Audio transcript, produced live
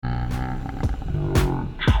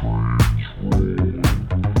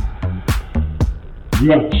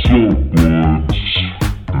What's up, buds?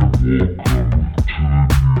 And welcome to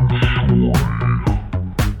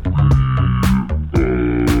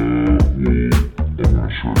the new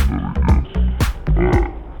shorty.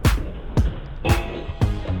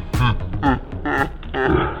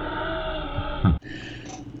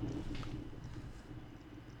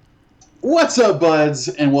 What's up, buds,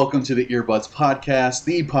 and welcome to the Earbuds Podcast,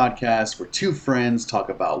 the podcast where two friends talk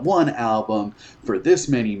about one album for this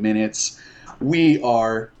many minutes. We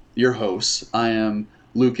are your hosts. I am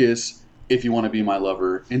Lucas, if you want to be my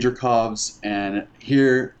lover, Indrakovs, and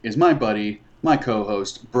here is my buddy, my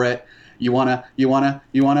co-host, Brett. You wanna, hand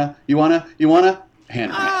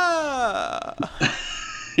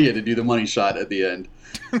He had to do the money shot at the end.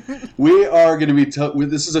 We are going to be,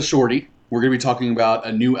 this is a shorty. We're going to be talking about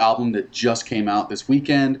a new album that just came out this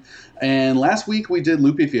weekend. And last week we did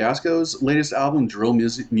Lupe Fiasco's latest album, Drill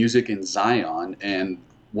Music in Zion. And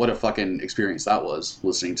what a fucking experience that was,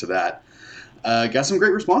 listening to that. Got some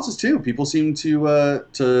great responses too. People seem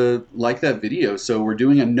to like that video. So we're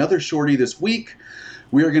doing another shorty this week.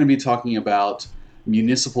 We are going to be talking about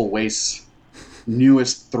Municipal Waste's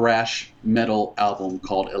newest thrash metal album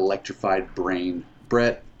called Electrified Brain.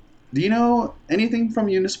 Brett, do you know anything from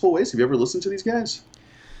Municipal Waste? Have you ever listened to these guys?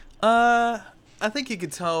 I think you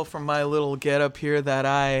could tell from my little getup here that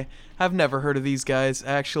I have never heard of these guys,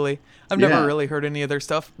 actually. I've never really heard any of their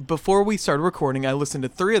stuff. Before we started recording, I listened to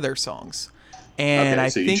 3 of their songs. And okay, I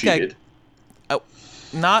so think you cheated.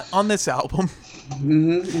 not on this album.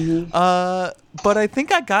 But I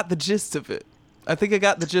think I got the gist of it. I think I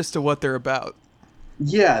got the gist of what they're about.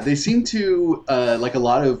 Yeah, they seem to, like a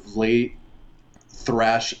lot of late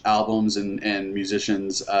thrash albums and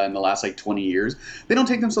musicians in the last 20 years, they don't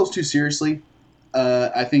take themselves too seriously.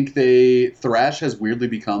 I think thrash has weirdly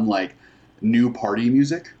become like new party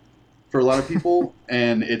music for a lot of people,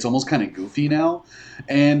 and it's almost kind of goofy now.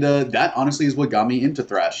 And that honestly is what got me into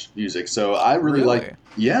thrash music. So I really like,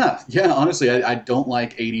 yeah. Honestly, I don't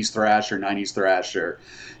like 80s thrash or 90s thrash or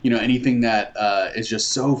anything that is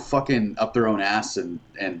just so fucking up their own ass and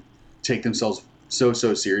take themselves so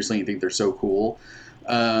seriously and think they're so cool.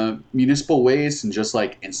 Municipal Waste and just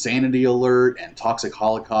like Insanity Alert and Toxic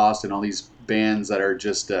Holocaust and all these bands that are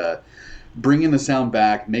just bringing the sound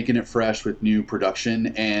back, making it fresh with new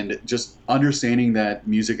production, and just understanding that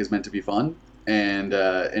music is meant to be fun, and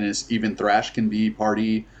even thrash can be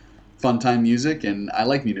party fun time music. And I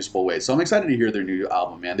like Municipal Waste, so I'm excited to hear their new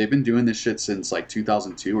album, man. They've been doing this shit since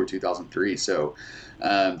 2002 or 2003, so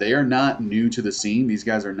they are not new to the scene. These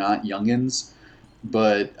guys are not youngins,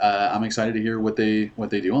 but I'm excited to hear what they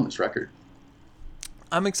do on this record.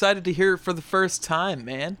 I'm excited to hear it for the first time,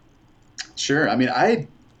 man. Sure. I mean, I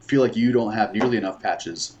feel like you don't have nearly enough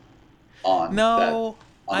patches on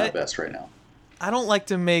that vest right now. I don't like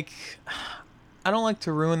to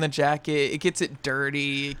ruin the jacket. It gets it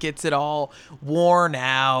dirty. It gets it all worn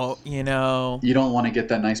out, You don't want to get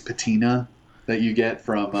that nice patina that you get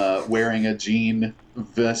from wearing a jean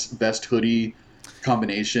vest hoodie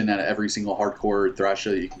combination at every single hardcore thrash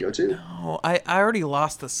show that you can go to. No, I already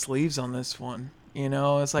lost the sleeves on this one.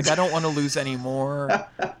 It's like I don't want to lose any more.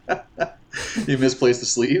 You misplaced the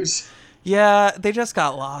sleeves? Yeah, they just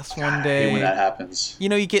got lost one day. I hate when that happens. You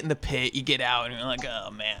get in the pit, you get out, and you're like,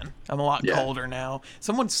 oh man, I'm a lot colder now.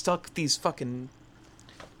 Someone stuck these fucking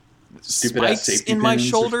spikes in my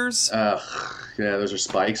shoulders. Yeah, those are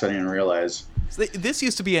spikes. I didn't even realize. So this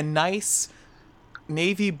used to be a nice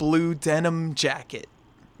navy blue denim jacket.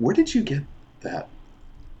 Where did you get that?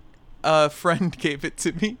 A friend gave it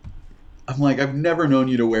to me. I'm like, I've never known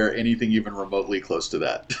you to wear anything even remotely close to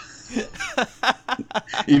that.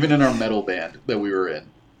 Even in our metal band that we were in.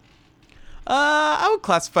 I would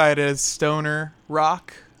classify it as stoner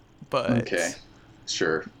rock, but okay,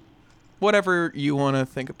 sure. Whatever you want to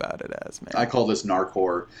think about it as, man. I call this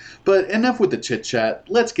narcore. But enough with the chit chat.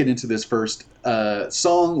 Let's get into this first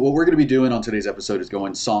song. What we're going to be doing on today's episode is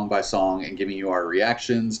going song by song and giving you our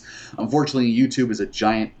reactions. Unfortunately, YouTube is a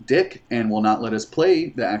giant dick and will not let us play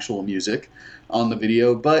the actual music on the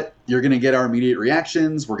video, but you're going to get our immediate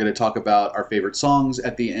reactions. We're going to talk about our favorite songs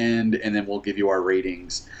at the end, and then we'll give you our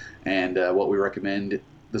ratings and what we recommend,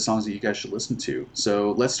 the songs that you guys should listen to.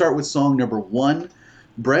 So let's start with song number 1.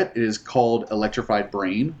 Brett, it is called Electrified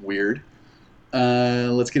Brain. Weird.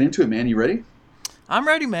 Let's get into it, man. You ready? I'm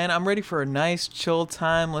ready, man. I'm ready for a nice chill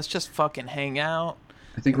time. Let's just fucking hang out.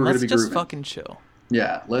 I think we're going to be grooving. Let's just fucking chill.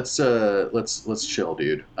 Yeah, let's chill,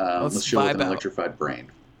 dude. Let's chill with an Electrified Brain.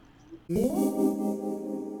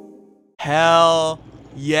 Hell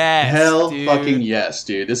Yes, Hell dude. fucking yes,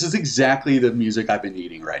 dude. This is exactly the music I've been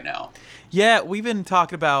needing right now. Yeah, we've been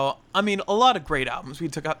talking about, I mean, a lot of great albums. We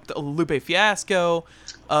took up Lupe Fiasco,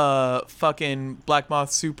 fucking Black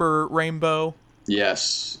Moth Super Rainbow.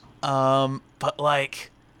 Yes. But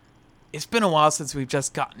like, it's been a while since we've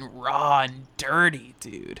just gotten raw and dirty,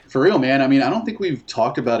 dude. For real, man. I mean, I don't think we've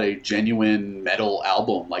talked about a genuine metal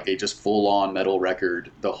album, like a just full-on metal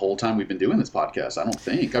record, the whole time we've been doing this podcast. I don't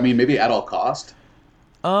think. I mean, maybe At All Cost.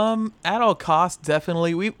 At All Costs,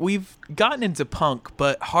 definitely. We've gotten into punk,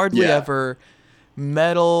 but hardly ever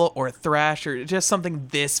metal or thrash or just something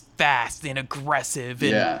this fast and aggressive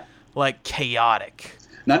and like chaotic.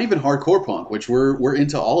 Not even hardcore punk, which we're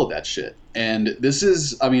into all of that shit. And this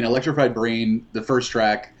is, I mean, Electrified Brain, the first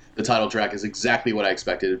track, the title track, is exactly what I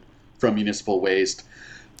expected from Municipal Waste.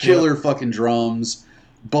 Killer fucking drums,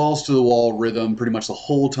 balls to the wall rhythm pretty much the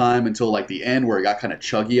whole time until like the end where it got kind of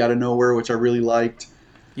chuggy out of nowhere, which I really liked.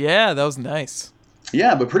 Yeah, that was nice.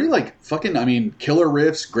 Yeah, but pretty like fucking, I mean, killer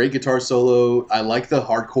riffs, great guitar solo. I like the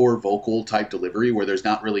hardcore vocal type delivery where there's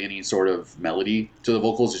not really any sort of melody to the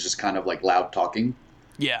vocals. It's just kind of like loud talking.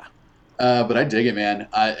 Yeah. But I dig it, man.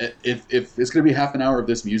 If it's going to be half an hour of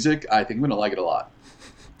this music, I think I'm going to like it a lot.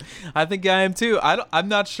 I think I am too. I'm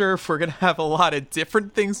not sure if we're going to have a lot of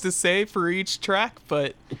different things to say for each track,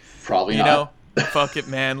 but probably not. You know, fuck it,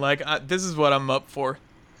 man. Like, this is what I'm up for.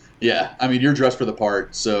 Yeah, I mean, you're dressed for the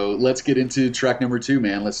part, so let's get into track number 2,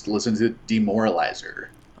 man. Let's listen to Demoralizer.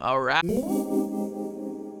 All right.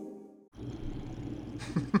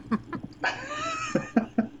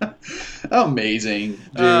 Amazing,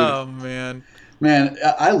 dude. Oh, man. Man,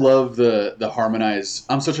 I love the harmonized...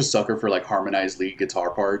 I'm such a sucker for, like, harmonized lead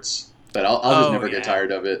guitar parts, but I'll just never get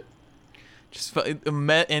tired of it. Just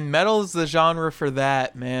and metal is the genre for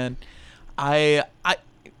that, man. I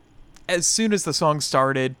as soon as the song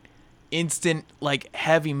started, instant like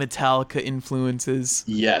heavy Metallica influences.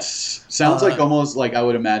 Yes, sounds like almost like I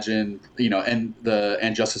would imagine, you know, and the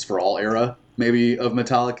And Justice for All era maybe of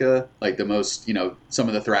Metallica, like the most, you know, some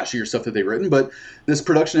of the thrashier stuff that they've written. But this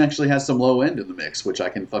production actually has some low end in the mix, which I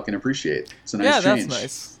can fucking appreciate. It's a nice change. That's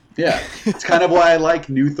nice. Yeah, it's kind of why I like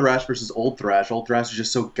new thrash versus old thrash. Old thrash is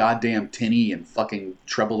just so goddamn tinny and fucking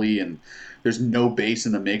trebly, and there's no bass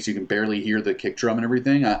in the mix. You can barely hear the kick drum and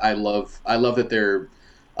everything. I love that they're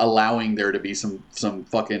allowing there to be some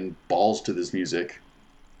fucking balls to this music.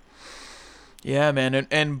 Yeah, man,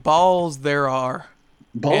 and balls there are.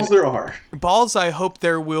 Balls I hope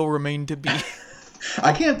there will remain to be.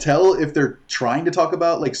 I can't tell if they're trying to talk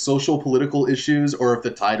about like social political issues or if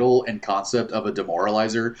the title and concept of a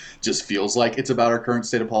demoralizer just feels like it's about our current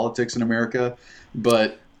state of politics in America.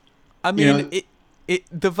 But I mean, you know,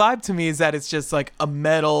 the vibe to me is that it's just like a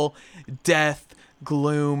metal, death,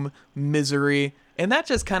 gloom, misery, and that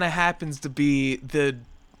just kind of happens to be the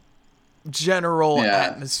general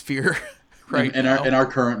atmosphere right now. In our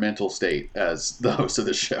current mental state as the host of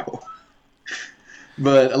the show.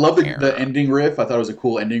 But I love the ending riff. I thought it was a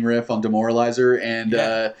cool ending riff on Demoralizer, and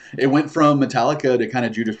it went from Metallica to kind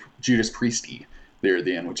of Judas Priest-y there at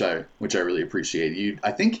the end, which I really appreciate.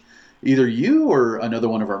 I think either you or another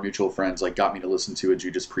one of our mutual friends like got me to listen to a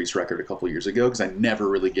Judas Priest record a couple years ago because I never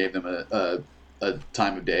really gave them a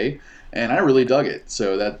time of day, and I really dug it.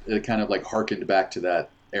 So that it kind of like harkened back to that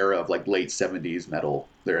era of like late 70s metal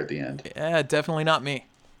there at the end. Yeah, definitely not me.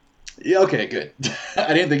 Yeah, okay, good.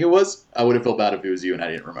 I didn't think it was. I would have felt bad if it was you and I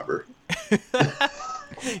didn't remember.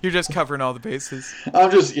 You're just covering all the bases.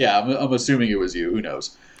 I'm assuming it was you. Who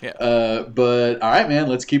knows? Yeah. But, all right, man,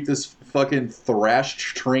 let's keep this fucking thrash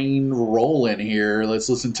train rolling here. Let's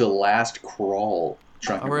listen to Last Crawl,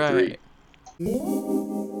 track number 3.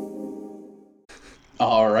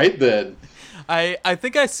 All right, then. I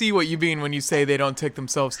think I see what you mean when you say they don't take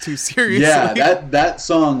themselves too seriously. Yeah, that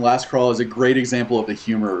song, Last Crawl, is a great example of the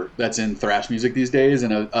humor that's in thrash music these days,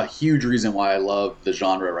 and a huge reason why I love the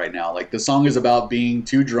genre right now. Like, the song is about being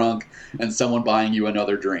too drunk and someone buying you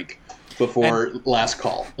another drink before last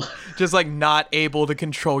call. Just, like, not able to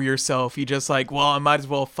control yourself. You just, like, well, I might as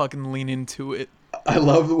well fucking lean into it. I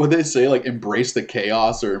love what they say, like, embrace the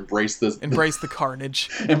chaos or embrace the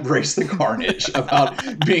carnage. Embrace the carnage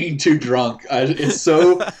about being too drunk. It's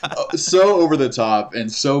so over the top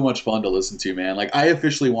and so much fun to listen to, man. Like, I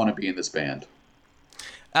officially want to be in this band.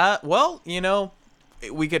 Well, you know,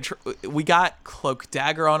 we got Cloak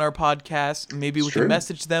Dagger on our podcast. Maybe we can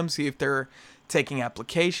message them, see if they're taking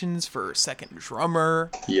applications for a second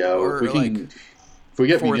drummer. Yo, if we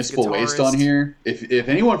get Municipal Waste on here, if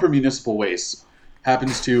anyone from Municipal Waste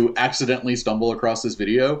happens to accidentally stumble across this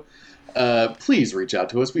video, please reach out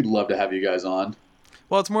to us. We'd love to have you guys on.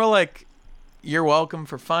 Well, it's more like you're welcome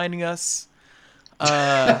for finding us.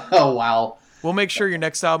 Oh wow. We'll make sure your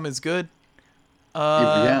next album is good.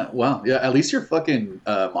 Yeah. Wow. Yeah. At least you're fucking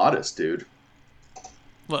modest, dude.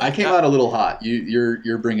 Look, I came out a little hot.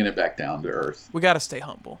 You're bringing it back down to earth. We gotta stay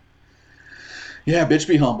humble. Yeah, bitch,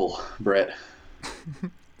 be humble, Brett.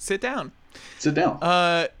 Sit down. Sit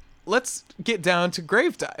down. Let's get down to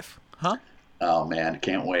Gravedive, huh? Oh man,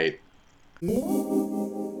 can't wait.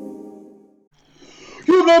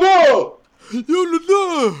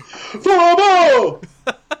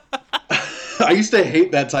 I used to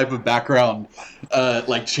hate that type of background,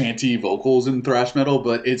 like chanty vocals in thrash metal,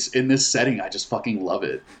 but it's in this setting. I just fucking love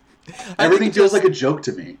it. Everything feels like a joke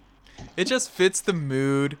to me. It just fits the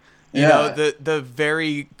mood. You know, the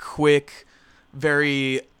very quick,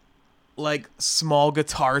 very like small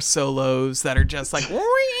guitar solos that are just like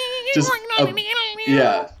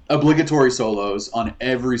obligatory solos on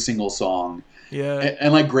every single song. Yeah.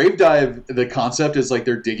 And like Gravedive, the concept is like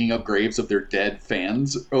they're digging up graves of their dead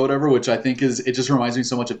fans or whatever, which I think it just reminds me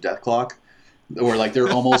so much of Deathclock, where like they're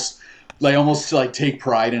almost take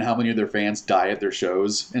pride in how many of their fans die at their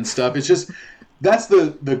shows and stuff. It's just, that's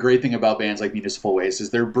the great thing about bands like Municipal Waste,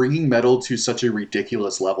 is they're bringing metal to such a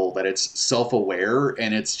ridiculous level that it's self-aware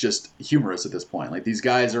and it's just humorous at this point. Like these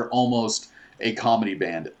guys are almost a comedy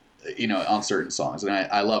band, you know, on certain songs, and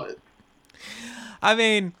I love it. I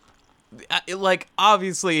mean, like,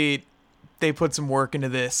 obviously they put some work into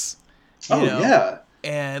this. You know? Yeah.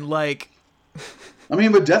 And like, I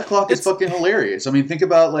mean, but Deathclock is fucking hilarious. I mean, think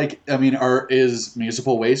about is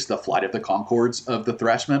Municipal Waste the Flight of the Conchords of the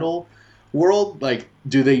thrash metal world? Like,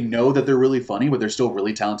 do they know that they're really funny, but they're still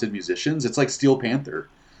really talented musicians? It's like Steel Panther.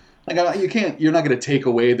 Like, you're not going to take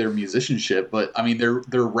away their musicianship, but I mean,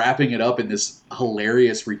 they're wrapping it up in this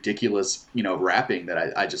hilarious, ridiculous, you know, rapping that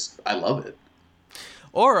I love it.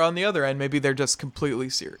 Or on the other end, maybe they're just completely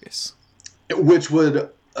serious. Which would,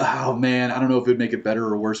 oh man, I don't know if it would make it better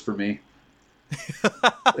or worse for me. If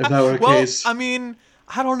that were the case. I mean,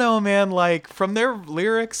 I don't know, man. Like, from their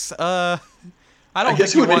lyrics, I don't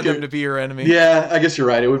think you want them to be your enemy. Yeah, I guess you're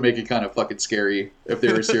right. It would make it kind of fucking scary if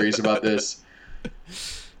they were serious about this.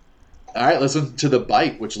 All right, listen to The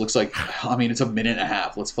Bite, which looks like, I mean, it's a minute and a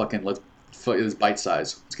half. It's bite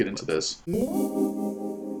size. Let's get into this.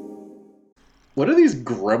 What are these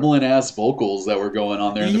gremlin-ass vocals that were going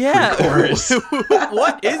on there in the pre-chorus?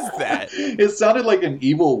 What is that? It sounded like an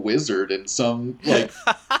evil wizard in some, like,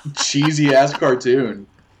 cheesy-ass cartoon.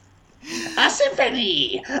 A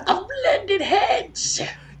symphony of blended heads.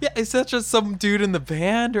 Yeah, is that just some dude in the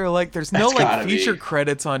band? Or, like, there's no, like, feature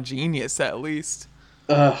credits on Genius, at least.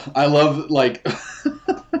 I love, like...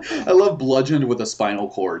 I love Bludgeoned with a Spinal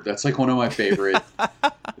Cord. That's like one of my favorite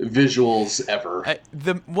visuals ever.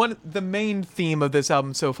 The main theme of this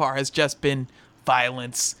album so far has just been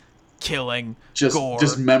violence, killing, gore,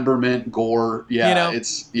 dismemberment, gore. Yeah, you know?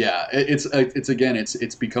 It's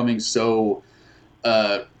becoming so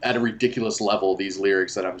at a ridiculous level, these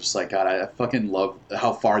lyrics, that I'm just like, God, I fucking love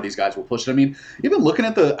how far these guys will push it. I mean, even looking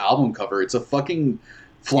at the album cover, it's a fucking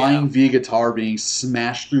flying V guitar being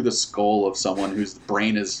smashed through the skull of someone whose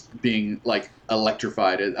brain is being, like,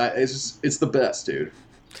 electrified. It's the best, dude.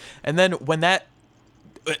 And then when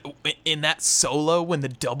in that solo, when the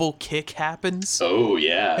double kick happens, oh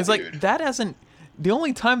yeah, it's dude. like, that hasn't. The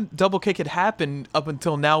only time double kick had happened up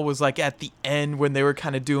until now was like at the end when they were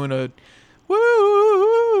kind of doing a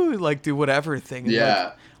woo, like, do whatever thing. And yeah,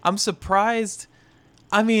 like, I'm surprised.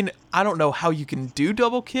 I mean, I don't know how you can do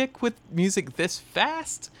double kick with music this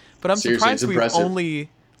fast, but I'm surprised we've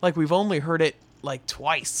only heard it like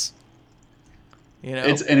twice. You know,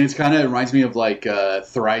 it's kind of reminds me of like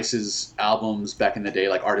Thrice's albums back in the day,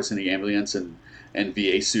 like Artists in the Ambulance and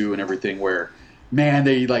Viesu and everything, where, man,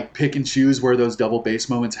 they like pick and choose where those double bass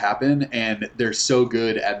moments happen, and they're so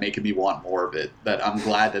good at making me want more of it that I'm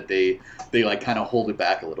glad that they like kind of hold it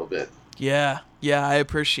back a little bit. Yeah, I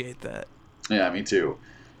appreciate that. Yeah, me too.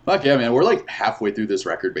 Fuck yeah, man. We're like halfway through this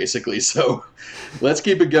record, basically, so let's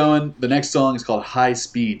keep it going. The next song is called High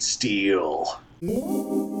Speed Steel.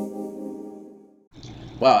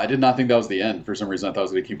 Wow, I did not think that was the end. For some reason, I thought I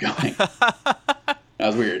was going to keep going. That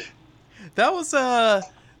was weird. That was a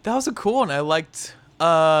cool one. I liked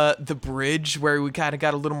the bridge where we kind of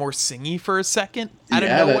got a little more singy for a second out of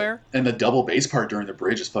nowhere. And the double bass part during the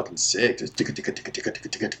bridge is fucking sick. Just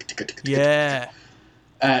yeah.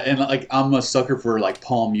 And like, I'm a sucker for like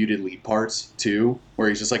palm muted lead parts too, where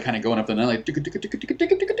he's just like kind of going up the note,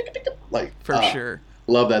 like for sure.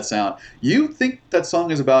 Love that sound. You think that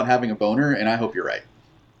song is about having a boner, and I hope you're right.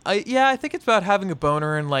 I think it's about having a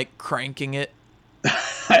boner and like cranking it.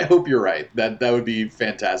 I hope you're right. That would be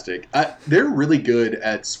fantastic. They're really good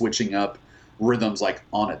at switching up rhythms like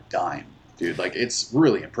on a dime. dude. Like, it's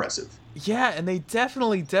really impressive. Yeah, and they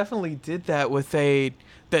definitely did that with that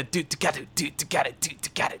do to got it, do to got it, do to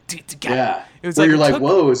got it, do to got it. Yeah. It was where like you're it like, took-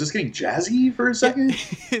 whoa, is this getting jazzy for a second?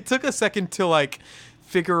 it took a second to like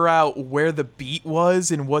figure out where the beat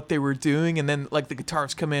was and what they were doing, and then like the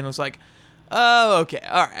guitars come in and was like, oh, okay,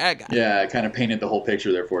 all right, I got it. Yeah, it kind of painted the whole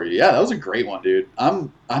picture there for you. Yeah, that was a great one, dude. I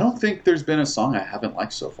don't think there's been a song I haven't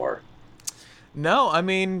liked so far. No, I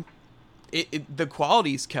mean, the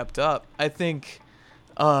quality's kept up. I think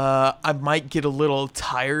I might get a little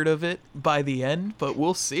tired of it by the end, but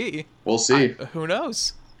we'll see. We'll see. Who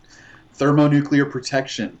knows? Thermonuclear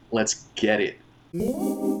protection. Let's get it. Is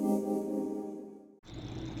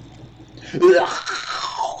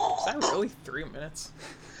that really 3 minutes?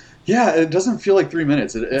 Yeah, it doesn't feel like 3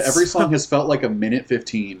 minutes. Every song has felt like a minute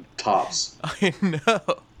 15 tops. I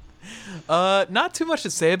know. Not too much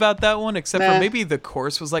to say about that one, except for maybe the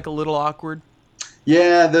chorus was like a little awkward.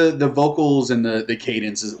 Yeah, the vocals and the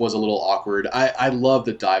cadence was a little awkward. I love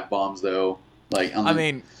the dive bombs though. Like, I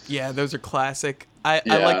mean, yeah, those are classic. I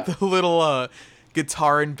like the little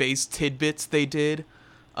guitar and bass tidbits they did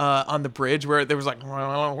on the bridge where there was like.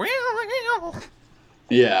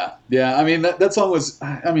 Yeah. I mean that song was.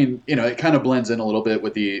 I mean, it kind of blends in a little bit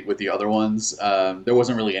with the other ones. There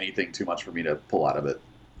wasn't really anything too much for me to pull out of it.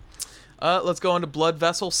 Let's go on to Blood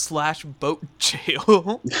Vessel / Boat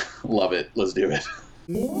Jail. Love it. Let's do it.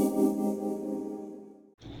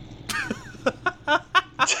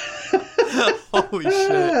 Holy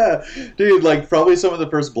shit. Dude, like probably some of the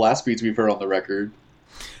first blast beats we've heard on the record.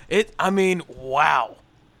 I mean, wow.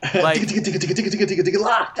 Like,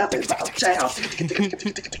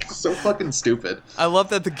 so fucking stupid. I love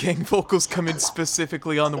that the gang vocals come in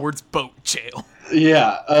specifically on the words boat jail.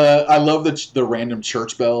 Yeah, I love the random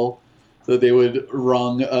church bell that they would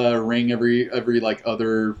ring every like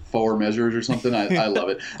other 4 measures or something. I love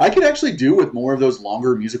it. I could actually do with more of those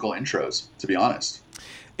longer musical intros, to be honest.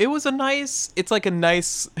 It was it's like a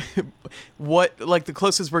nice, like the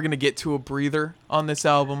closest we're going to get to a breather on this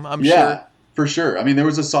album, I'm sure. Yeah, for sure. I mean, there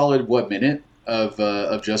was a solid, minute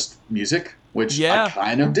of just music, which I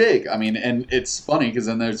kind of dig. I mean, and it's funny because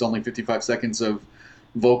then there's only 55 seconds of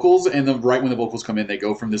vocals, and then right when the vocals come in, they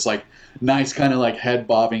go from this like nice kind of like head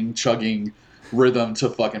bobbing, chugging rhythm to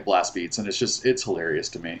fucking blast beats, and it's hilarious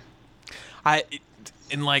to me.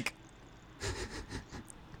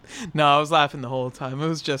 No, I was laughing the whole time. It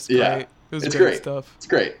was just great. Yeah, It was it's great stuff. It's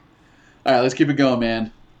great. All right, let's keep it going,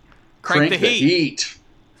 man. Crank the heat.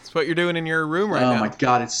 That's That's what you're doing in your room right now. Oh my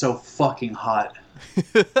god, it's so fucking hot.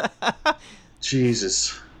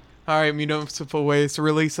 Jesus. All right, Municipal Waste,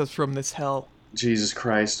 release us from this hell. Jesus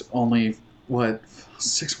Christ. Only,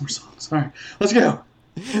 6 more songs. All right, let's go.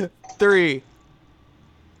 3,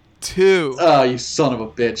 2, Oh, you son of a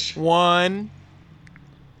bitch. 1,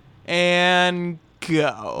 and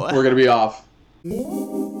go. We're gonna be off. Man,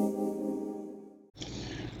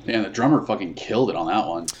 the drummer fucking killed it on that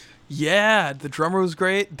one. Yeah, the drummer was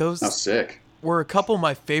great. That was sick. Were a couple of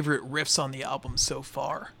my favorite riffs on the album so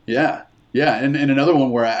far. Yeah. And another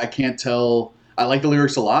one where I can't tell. I like the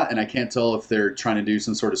lyrics a lot, and I can't tell if they're trying to do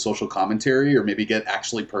some sort of social commentary or maybe get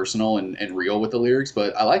actually personal and real with the lyrics,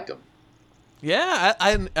 but I liked them. Yeah,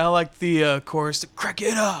 I like the chorus to crack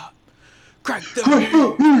it up. Crack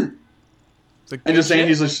the And just saying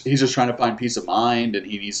he's just trying to find peace of mind, and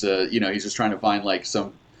he needs to, he's just trying to find like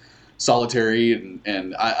some solitary,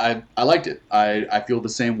 and I liked it. I feel the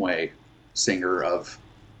same way, singer of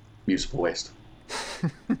Municipal Waste.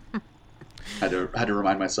 had to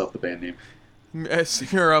remind myself the band name.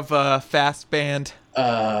 Singer of Fast Band.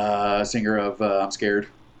 Singer of I'm Scared.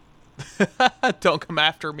 Don't come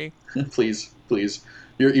after me. Please.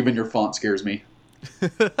 Even your font scares me.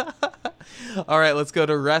 All right, let's go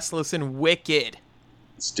to Restless and Wicked.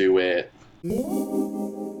 Let's do it.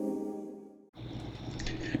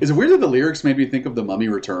 Is it weird that the lyrics made me think of The Mummy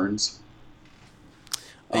Returns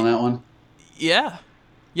on that one? Yeah.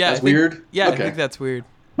 That's weird? Yeah, Okay. I think that's weird.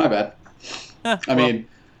 My bad. I mean,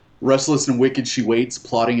 restless and wicked she waits,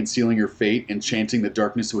 plotting and sealing her fate, enchanting the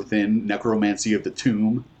darkness within, necromancy of the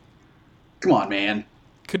tomb. Come on, man.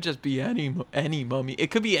 Could just be any mummy. It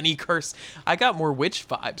could be any curse. I got more witch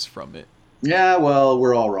vibes from it. Yeah, well,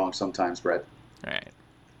 we're all wrong sometimes, Brett. All right.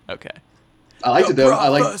 Okay. I liked it, though. I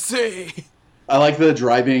like the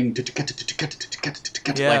driving,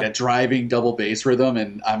 like a driving double bass rhythm,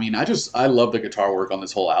 and I mean, I love the guitar work on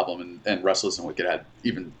this whole album, and Restless and Wicked had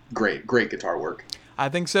even great guitar work. I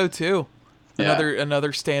think so too. Another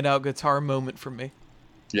standout guitar moment for me.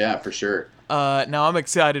 Yeah, for sure. Now I'm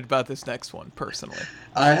excited about this next one personally.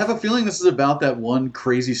 I have a feeling this is about that one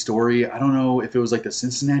crazy story. I don't know if it was like the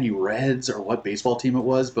Cincinnati Reds or what baseball team it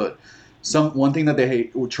was, but one thing that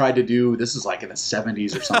they tried to do, this is like in the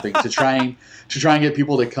 70s or something, to try and get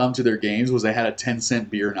people to come to their games, was they had a 10-cent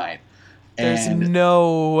beer night. There's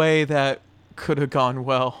no way that could have gone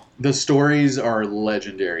well. The stories are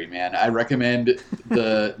legendary, man. I recommend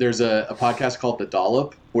there's a podcast called The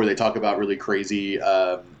Dollop where they talk about really crazy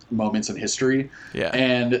moments in history. Yeah.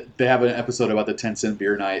 And they have an episode about the 10-cent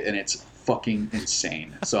beer night, and it's fucking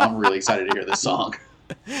insane. So I'm really excited to hear this song.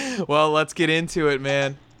 Well, let's get into it,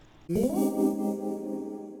 man.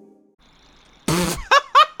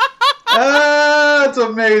 That's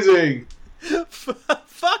amazing.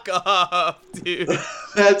 Fuck off, dude.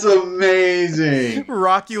 That's amazing.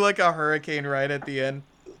 Rock you like a hurricane right at the end.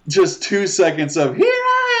 Just 2 seconds of "Here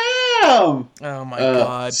I am." Oh my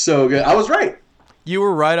god. So good. I was right. You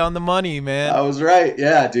were right on the money, man. I was right.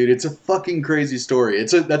 Yeah, dude. It's a fucking crazy story.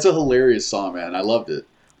 That's a hilarious song, man. I loved it.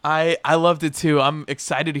 I loved it too. I'm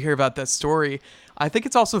excited to hear about that story. I think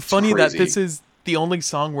it's also funny that this is the only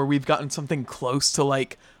song where we've gotten something close to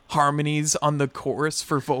like harmonies on the chorus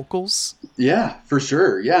for vocals. Yeah, for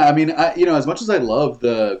sure. Yeah, I mean, as much as I love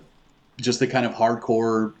the kind of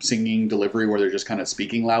hardcore singing delivery where they're just kind of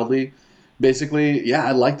speaking loudly, basically, yeah,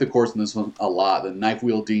 I like the chorus in this one a lot. The knife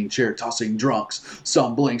wielding, chair tossing drunks,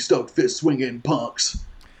 stumbling, stoked fist swinging punks.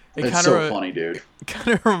 It's so funny, dude. It kind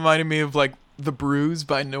of reminded me of like The Bruise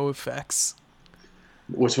by NoFX.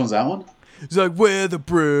 Which one's that one? It's like, we're the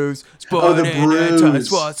Bruise. The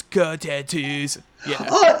Bruise. What's got tattoos.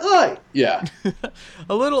 Yeah. Yeah.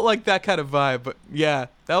 A little like that kind of vibe, but yeah,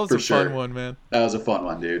 that was fun one, man. That was a fun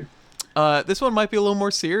one, dude. This one might be a little more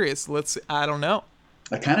serious. I don't know.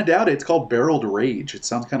 I kind of doubt it. It's called Barreled Rage. It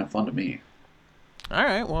sounds kind of fun to me. All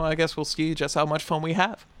right, well, I guess we'll see just how much fun we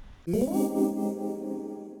have.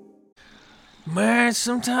 Man,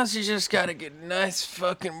 sometimes you just gotta get a nice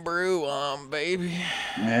fucking brew on, baby.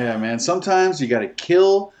 Yeah, man. Sometimes you gotta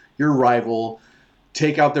kill your rival,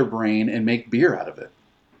 take out their brain, and make beer out of it.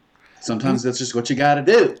 Sometimes that's just what you gotta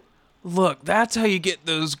do. Look, that's how you get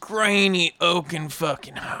those grainy oaken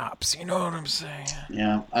fucking hops. You know what I'm saying?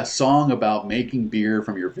 Yeah, a song about making beer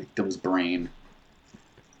from your victim's brain.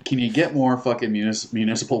 Can you get more fucking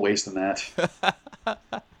municipal waste than that? I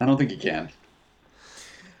don't think you can.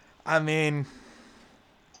 I mean,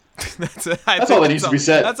 that's all that needs to be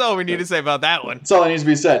said. That's all we need to say about that one. That's all that needs to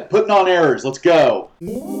be said. Putting on errors. Let's go.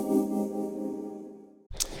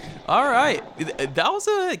 All right. That was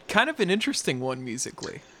a kind of an interesting one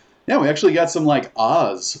musically. Yeah, we actually got some like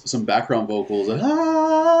some background vocals.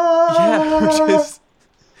 Yeah, which is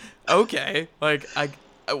okay. Like,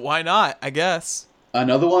 why not? I guess.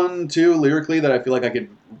 Another one too, lyrically, that I feel like I could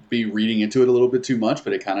be reading into it a little bit too much,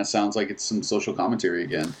 but it kind of sounds like it's some social commentary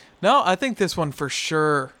again. No, I think this one for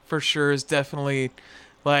sure is definitely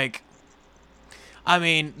like, I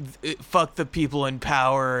mean, fuck the people in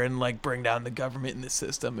power and like bring down the government and the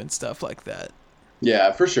system and stuff like that.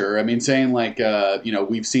 Yeah, for sure. I mean, saying like,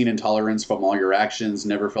 we've seen intolerance from all your actions,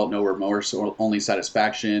 never felt no remorse or only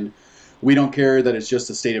satisfaction. We don't care that it's just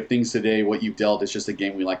a state of things today. What you've dealt is just a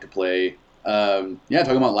game we like to play. Talking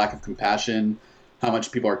about lack of compassion, how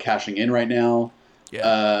much people are cashing in right now.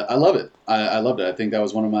 Yeah. I love it. I loved it. I think that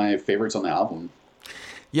was one of my favorites on the album.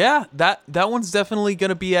 Yeah, that one's definitely going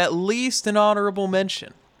to be at least an honorable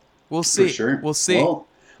mention. We'll see. For sure. We'll see. Well,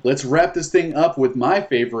 let's wrap this thing up with my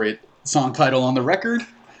favorite song title on the record,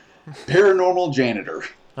 Paranormal Janitor.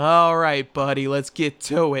 All right, buddy, let's get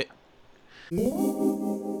to it.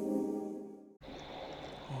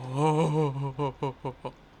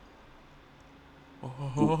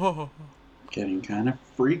 Getting kind of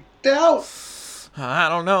freaked out. I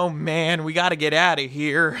don't know, man. We got to get out of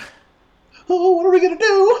here. Oh, what are we going to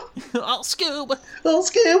do? I'll scoop. Oh,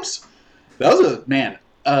 scoops. That was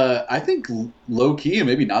I think low-key and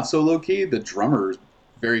maybe not so low-key, the drummer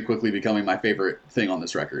very quickly becoming my favorite thing on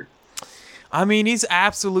this record. I mean, he's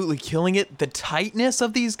absolutely killing it. The tightness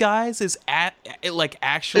of these guys is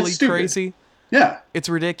actually crazy. Yeah. It's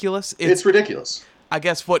ridiculous. It's ridiculous. I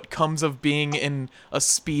guess what comes of being in a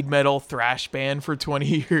speed metal thrash band for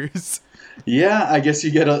 20 years. Yeah, I guess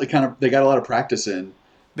you get they got a lot of practice in.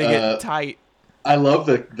 They get tight. I love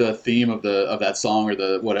the theme of that song or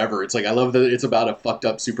the whatever. It's like I love that it's about a fucked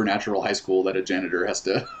up supernatural high school that a janitor has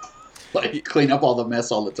to like clean up all the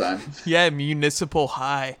mess all the time. Yeah, municipal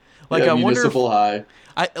high. Like I municipal high.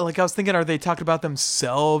 I was thinking, are they talking about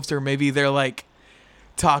themselves, or maybe they're like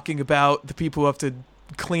talking about the people who have to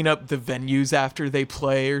clean up the venues after they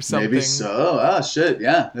play or something? Maybe so. Ah, shit.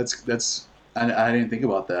 Yeah, that's. I didn't think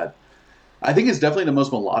about that. I think it's definitely the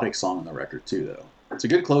most melodic song on the record too, though. It's a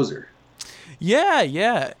good closer.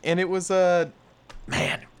 Yeah, and it was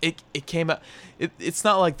man, it came out. It's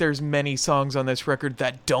not like there's many songs on this record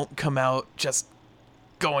that don't come out just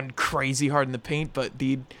going crazy hard in the paint, but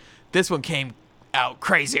this one came out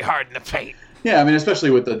crazy hard in the paint. Yeah, I mean,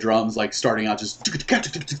 especially with the drums like starting out just it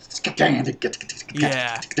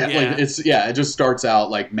just starts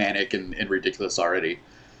out like manic and ridiculous already.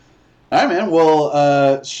 All right, man.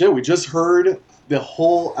 Well, shit, we just heard the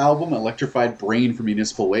whole album, Electrified Brain from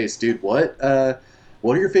Municipal Waste, dude. What are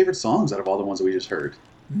your favorite songs out of all the ones that we just heard?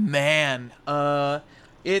 Man,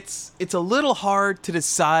 it's a little hard to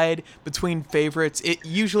decide between favorites. It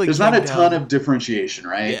usually there's not a ton of differentiation,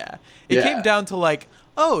 right? Yeah, it came down to like,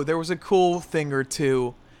 oh, there was a cool thing or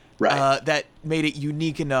two, right, that made it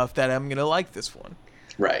unique enough that I'm gonna like this one.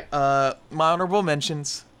 Right. My honorable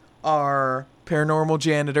mentions are Paranormal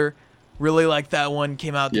Janitor. Really like that one.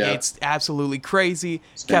 Came out the gates absolutely crazy.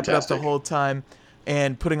 It's kept fantastic. it up the whole time.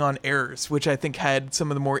 And Putting on Errors, which I think had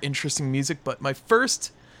some of the more interesting music. But my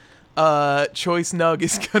first choice nug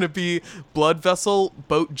is going to be Blood Vessel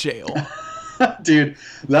Boat Jail. Dude,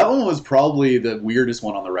 that one was probably the weirdest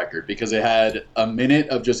one on the record because it had a minute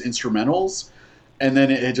of just instrumentals and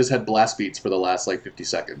then it just had blast beats for the last like 50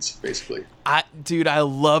 seconds, basically. I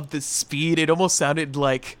love the speed. It almost sounded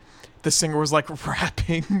like the singer was like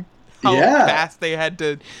rapping. How fast they had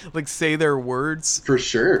to like say their words. For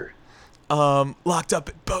sure. Locked up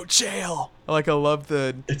at boat jail. Like, I love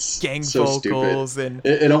the gang so vocals stupid. And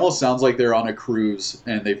it almost sounds like they're on a cruise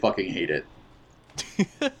and they fucking hate it.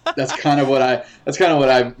 That's kind of what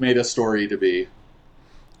I made a story to be.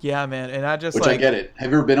 Yeah, man, and I just which I get it. Have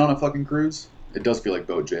you ever been on a fucking cruise? It does feel like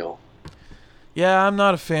boat jail. Yeah, I'm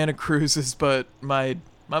not a fan of cruises, but my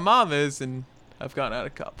mom is, and I've gone out a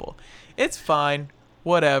couple. It's fine.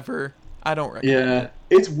 Whatever. I don't recommend it.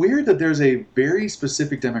 It's weird that there's a very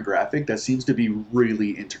specific demographic that seems to be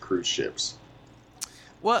really into cruise ships.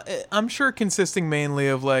 Well, I'm sure consisting mainly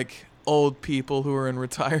of like old people who are in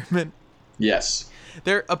retirement. Yes.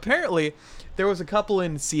 There was a couple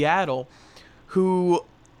in Seattle who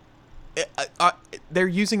they're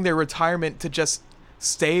using their retirement to just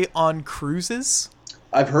stay on cruises.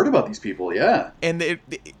 I've heard about these people, yeah. And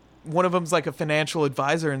one of them's like a financial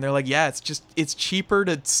advisor, and they're like, yeah, it's cheaper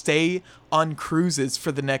to stay on cruises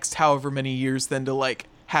for the next however many years than to like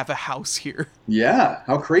have a house here. Yeah,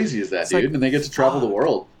 how crazy is that, dude? Like, and they get to travel the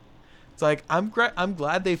world. It's like, I'm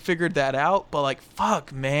glad they figured that out, but like,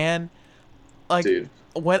 fuck, man, like, dude.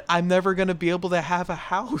 When I'm never gonna be able to have a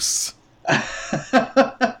house.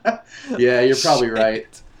 Yeah, you're probably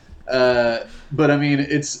right. But I mean,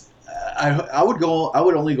 it's. I would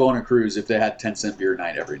only go on a cruise if they had 10-cent beer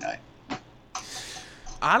night every night.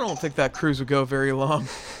 I don't think that cruise would go very long.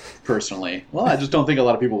 Personally. Well, I just don't think a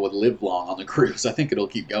lot of people would live long on the cruise. I think it'll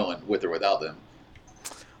keep going with or without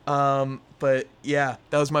them. But yeah,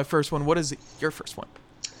 that was my first one. What is your first one?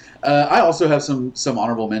 I also have some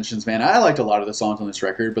honorable mentions, man. I liked a lot of the songs on this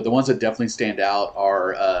record, but the ones that definitely stand out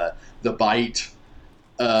are The Bite.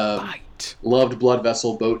 Loved Blood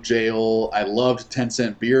Vessel Boat Jail. I loved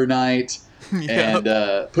 10-cent beer night. Yep.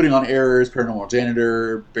 And Putting on Errors, Paranormal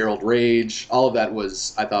Janitor, Barreled Rage. All of that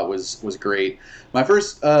I thought was great. My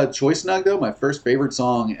first choice nug, though, my first favorite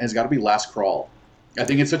song has got to be Last Crawl. I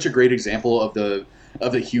think it's such a great example of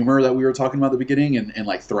the humor that we were talking about at the beginning and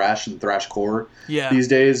like thrash and thrashcore these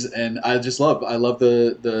days. And I love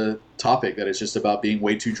the topic that it's just about being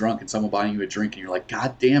way too drunk and someone buying you a drink and you're like,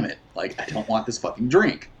 God damn it. Like, I don't want this fucking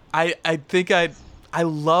drink. I think I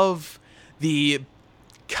love the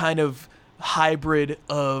kind of hybrid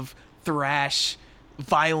of thrash,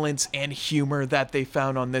 violence, and humor that they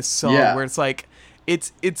found on this song, where it's like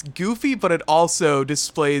it's goofy, but it also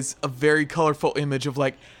displays a very colorful image of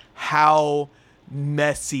like how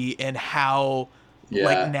messy and how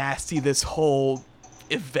like nasty this whole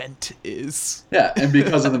event is. Yeah, and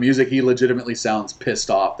because of the music, he legitimately sounds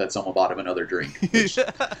pissed off that someone bought him another drink. Which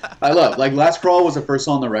I love. Like, Last Crawl was the first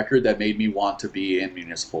song on the record that made me want to be in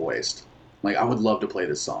Municipal Waste. Like, I would love to play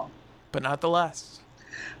this song. But not the last.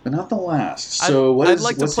 So I'd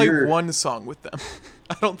like to play one song with them.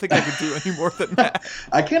 I don't think I could do any more than that.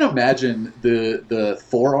 I can't imagine the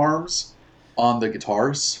forearms on the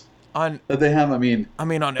guitars that they have. I mean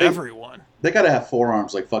on everyone. They gotta have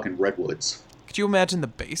forearms like fucking redwoods. Could you imagine the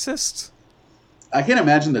bassist? I can't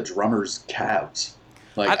imagine the drummer's calves.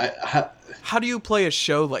 Like, how do you play a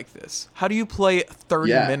show like this? How do you play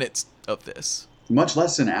 30 minutes of this? Much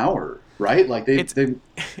less an hour, right? Like how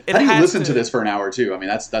do you listen to this for an hour too? I mean,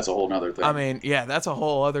 that's a whole nother thing. I mean, yeah, that's a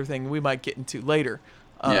whole other thing we might get into later.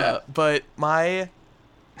 But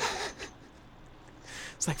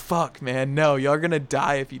it's like, fuck, man, no, y'all are gonna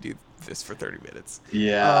die if you do this for 30 minutes.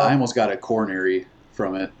 Yeah, I almost got a coronary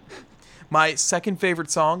from it. My second favorite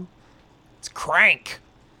song, it's Crank.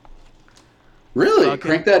 Really? Fucking-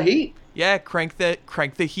 Crank that heat? Yeah, crank the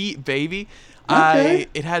heat, baby. Okay.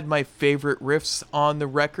 It had my favorite riffs on the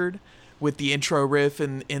record with the intro riff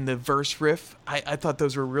and in the verse riff. I thought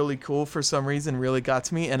those were really cool for some reason, really got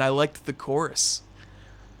to me, and I liked the chorus.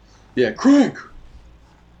 Yeah, crank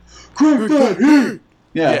that heat.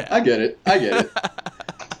 Yeah, Yeah. I get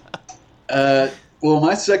it. Well,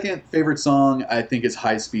 my second favorite song, I think, is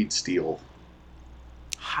High Speed Steel.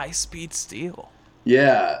 High Speed Steel.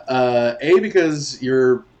 Yeah, because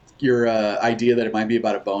your idea that it might be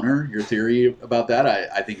about a boner, your theory about that,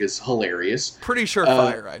 I think is hilarious. Pretty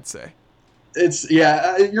surefire, I'd say.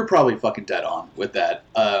 You're probably fucking dead on with that.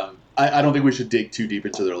 I don't think we should dig too deep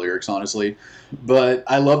into their lyrics, honestly, but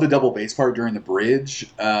I love the double bass part during the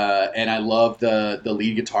bridge, and I love the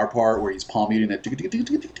lead guitar part where he's palm muting that,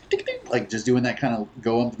 like just doing that kind of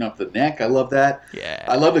going up the neck. I love that. Yeah.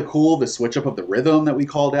 I love the switch up of the rhythm that we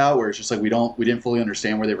called out, where it's just like we didn't fully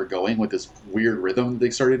understand where they were going with this weird rhythm they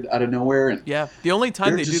started out of nowhere. And Yeah, the only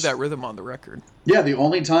time they do just- that rhythm on the record. yeah, the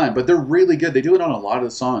only time, but they're really good. They do it on a lot of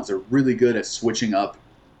the songs. They're really good at switching up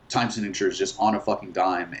time signatures just on a fucking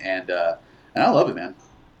dime, and I love it, man.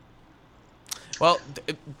 Well,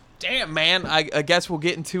 damn, man, I guess we'll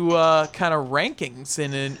get into kind of rankings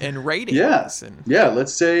and ratings. Yeah, And yeah.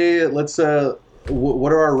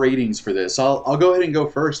 What are our ratings for this? I'll go ahead and go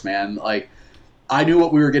first, man. Like, I knew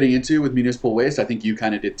what we were getting into with Municipal Waste. I think you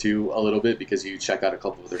kind of did too, a little bit, because you checked out a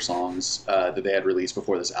couple of their songs that they had released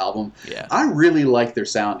before this album. Yeah. I really like their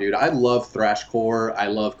sound, dude. I love thrashcore. I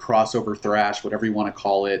love crossover thrash, whatever you want to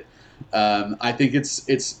call it. I think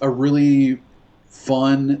it's a really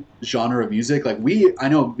fun genre of music. Like I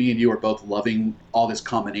know me and you are both loving all this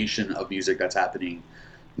combination of music that's happening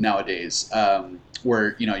nowadays,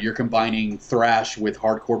 where you're combining thrash with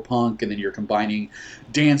hardcore punk, and then you're combining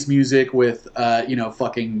dance music with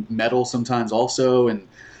fucking metal sometimes also, and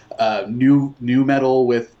new metal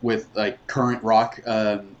with like current rock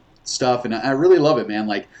stuff, and I really love it, man.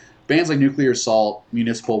 Like bands like Nuclear Assault,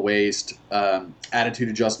 Municipal Waste, Attitude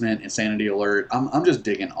Adjustment, Insanity Alert. I'm just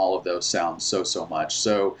digging all of those sounds so much.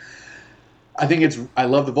 So I think I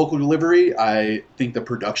love the vocal delivery. I think the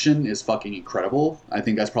production is fucking incredible. I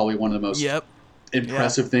think that's probably one of the most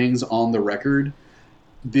impressive things on the record.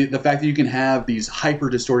 The fact that you can have these hyper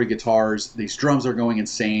distorted guitars, these drums are going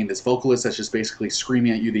insane, this vocalist that's just basically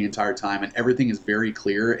screaming at you the entire time, and everything is very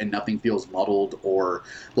clear and nothing feels muddled or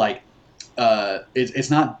like it's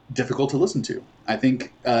not difficult to listen to. I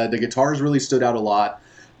think the guitars really stood out a lot.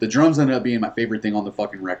 The drums ended up being my favorite thing on the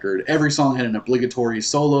fucking record. Every song had an obligatory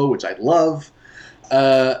solo, which I love.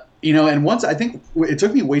 And once I think it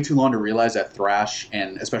took me way too long to realize that thrash,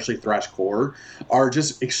 and especially thrashcore, are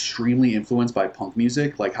just extremely influenced by punk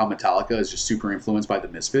music, like how Metallica is just super influenced by the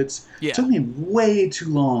Misfits. Yeah. It took me way too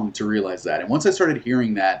long to realize that. And once I started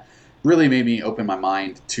hearing that, really made me open my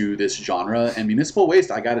mind to this genre. And Municipal Waste,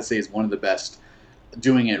 I gotta say, is one of the best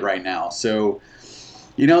doing it right now. So,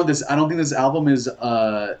 I don't think this album is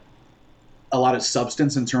a lot of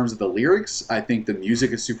substance in terms of the lyrics. I think the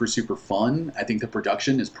music is super, super fun. I think the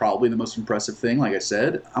production is probably the most impressive thing. Like I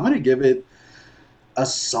said, I'm going to give it a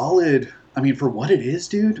solid, for what it is,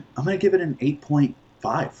 dude, I'm going to give it an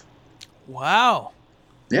 8.5. Wow.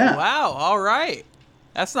 Yeah. Wow. All right.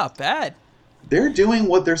 That's not bad. They're doing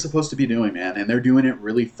what they're supposed to be doing, man, and they're doing it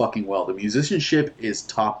really fucking well. The musicianship is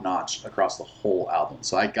top notch across the whole album,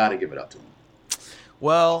 so I got to give it up to them.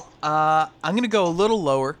 Well, I'm going to go a little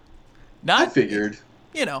lower. I figured.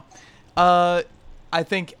 I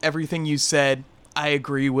think everything you said, I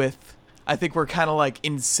agree with. I think we're kind of like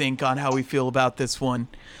in sync on how we feel about this one.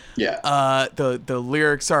 Yeah. The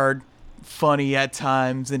lyrics are funny at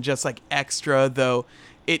times and just like extra, though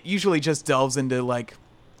it usually just delves into like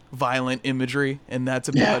violent imagery, and that's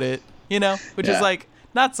about it. Which is like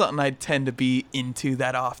not something I tend to be into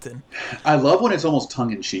that often. I love when it's almost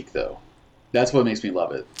tongue-in-cheek, though. That's what makes me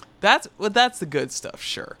love it. That's the good stuff,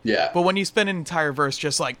 sure. Yeah. But when you spend an entire verse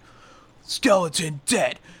just like skeleton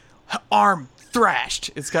dead, arm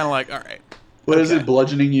thrashed, it's kind of like, all right. What is it,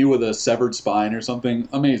 bludgeoning you with a severed spine or something?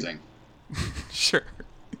 Amazing. Sure.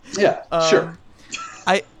 Yeah, sure.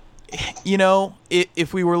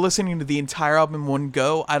 If we were listening to the entire album in one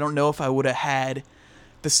go, I don't know if I would have had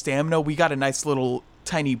the stamina. We got a nice little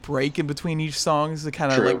tiny break in between each song to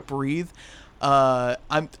kind of like breathe. I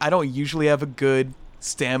don't usually have a good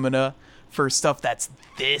stamina for stuff that's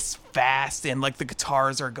this fast and like the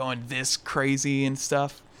guitars are going this crazy and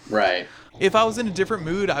stuff. Right. If I was in a different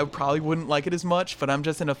mood, I probably wouldn't like it as much, but I'm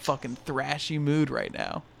just in a fucking thrashy mood right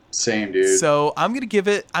now. Same, dude. So I'm gonna give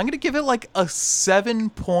it like a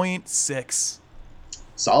 7.6.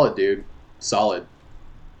 Solid, dude. Solid.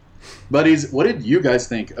 Buddies, what did you guys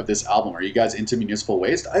think of this album? Are you guys into Municipal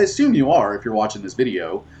Waste? I assume you are if you're watching this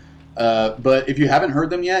video. But if you haven't heard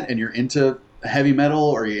them yet and you're into heavy metal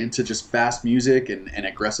or you're into just fast music and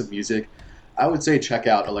aggressive music, I would say check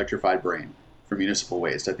out Electrified Brain from Municipal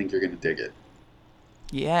Waste. I think you're going to dig it.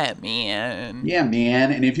 Yeah, man. Yeah,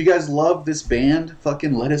 man. And if you guys love this band,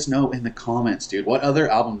 fucking let us know in the comments, dude. What other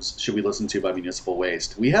albums should we listen to by Municipal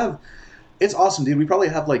Waste? It's awesome, dude. We probably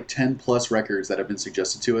have like 10 plus records that have been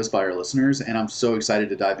suggested to us by our listeners, and I'm so excited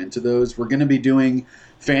to dive into those. We're going to be doing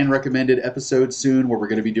fan recommended episodes soon where we're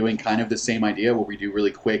going to be doing kind of the same idea where we do really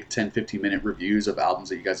quick 10-15 minute reviews of albums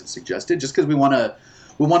that you guys have suggested just because we want to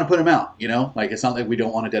put them out, you know? Like, it's not like we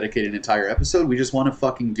don't want to dedicate an entire episode. We just want to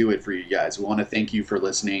fucking do it for you guys. We want to thank you for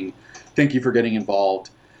listening. Thank you for getting involved.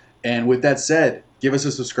 And with that said, give us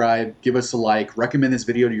a subscribe, give us a like, recommend this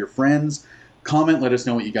video to your friends. Comment, let us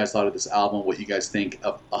know what you guys thought of this album, what you guys think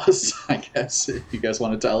of us, I guess, if you guys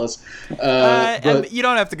want to tell us. But you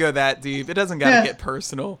don't have to go that deep. It doesn't got to get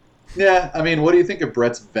personal. Yeah, I mean, what do you think of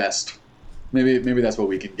Brett's vest? Maybe that's what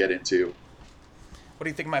we can get into. What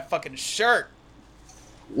do you think of my fucking shirt?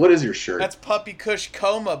 What is your shirt? That's Puppy Kush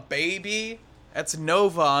Coma, baby. That's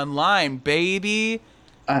Nova Online, baby.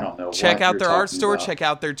 I don't know. Check out their art store. About. Check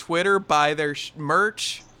out their Twitter. Buy their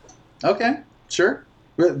merch. Okay, sure.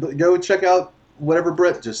 Go check out whatever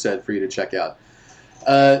Brett just said for you to check out.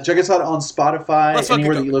 Check us out on Spotify,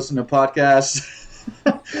 anywhere that you listen to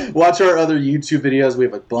podcasts. Watch our other YouTube videos. We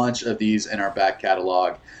have a bunch of these in our back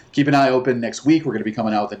catalog. Keep an eye open. Next week, we're going to be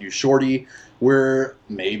coming out with a new shorty. We're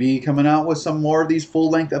maybe coming out with some more of these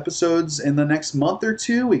full-length episodes in the next month or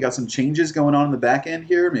two. We got some changes going on in the back end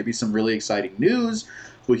here. Maybe some really exciting news.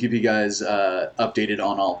 We'll keep you guys updated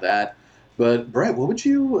on all that. But, Brett, what would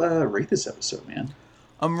you rate this episode, man?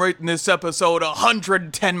 I'm rating this episode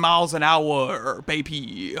 110 miles an hour,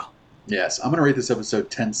 baby. Yes, I'm going to rate this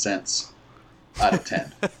episode 10 cents out of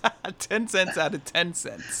 10. 10 cents out of 10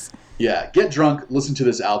 cents. Yeah, get drunk, listen to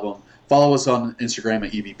this album. Follow us on Instagram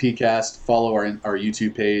at EVPcast. Follow our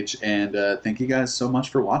YouTube page. And thank you guys so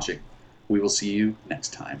much for watching. We will see you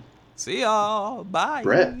next time. See y'all. Bye.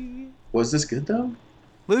 Brett, was this good, though?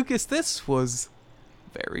 Lucas, this was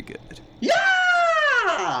very good.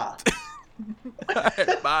 Yeah! All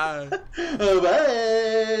right, bye.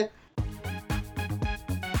 Bye.